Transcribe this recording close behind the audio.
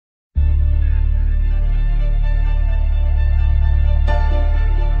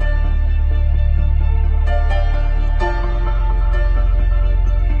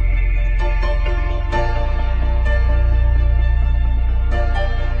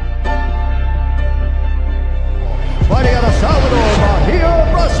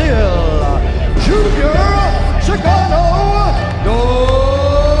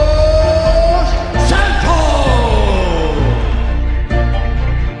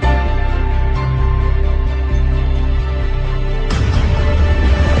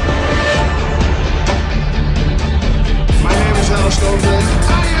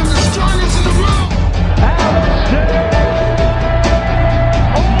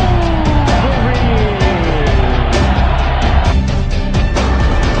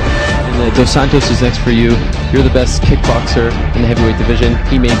So Santos is next for you. You're the best kickboxer in the heavyweight division.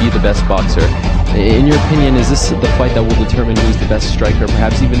 He may be the best boxer. In your opinion, is this the fight that will determine who's the best striker,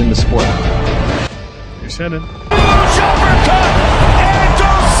 perhaps even in the sport? You said it. Uppercut! And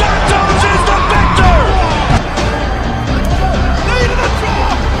Dos Santos is the victor! Lead of the draw!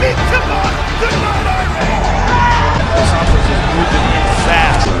 Beats him on the right arm! Dos Santos is moving in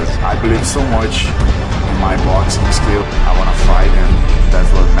fast. I believe so much in my boxing skill. I want to fight, and that's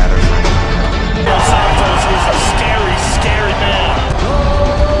what matters. Dos Santos is a scary, scary man.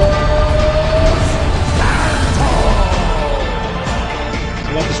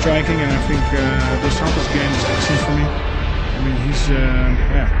 I love the striking, and I think Dos Santos' game is excellent for me. I mean, he's,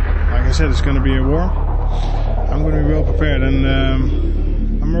 like I said, it's going to be a war. I'm going to be well prepared, and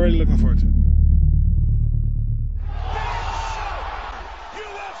I'm already looking forward to it.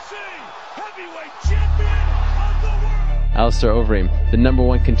 UFC heavyweight champion of the world! Alistair Overeem, the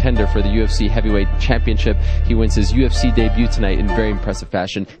 #1 contender for the UFC heavyweight championship. He wins his UFC debut tonight in very impressive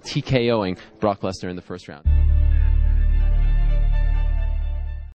fashion, TKOing Brock Lesnar in the first round.